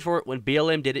not stand for it when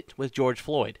BLM did it with George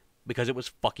Floyd, because it was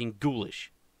fucking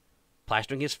ghoulish.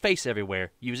 Plastering his face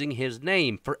everywhere, using his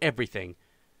name for everything.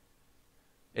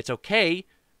 It's okay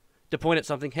to point at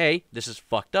something, hey, this is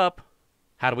fucked up.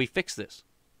 How do we fix this?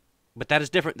 But that is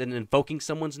different than invoking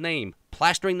someone's name,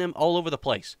 plastering them all over the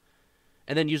place,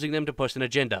 and then using them to push an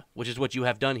agenda, which is what you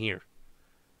have done here.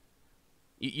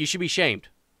 You should be shamed.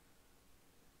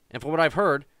 And from what I've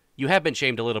heard, you have been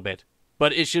shamed a little bit.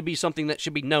 But it should be something that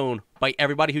should be known by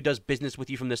everybody who does business with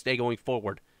you from this day going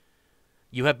forward.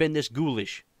 You have been this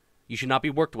ghoulish. You should not be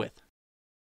worked with.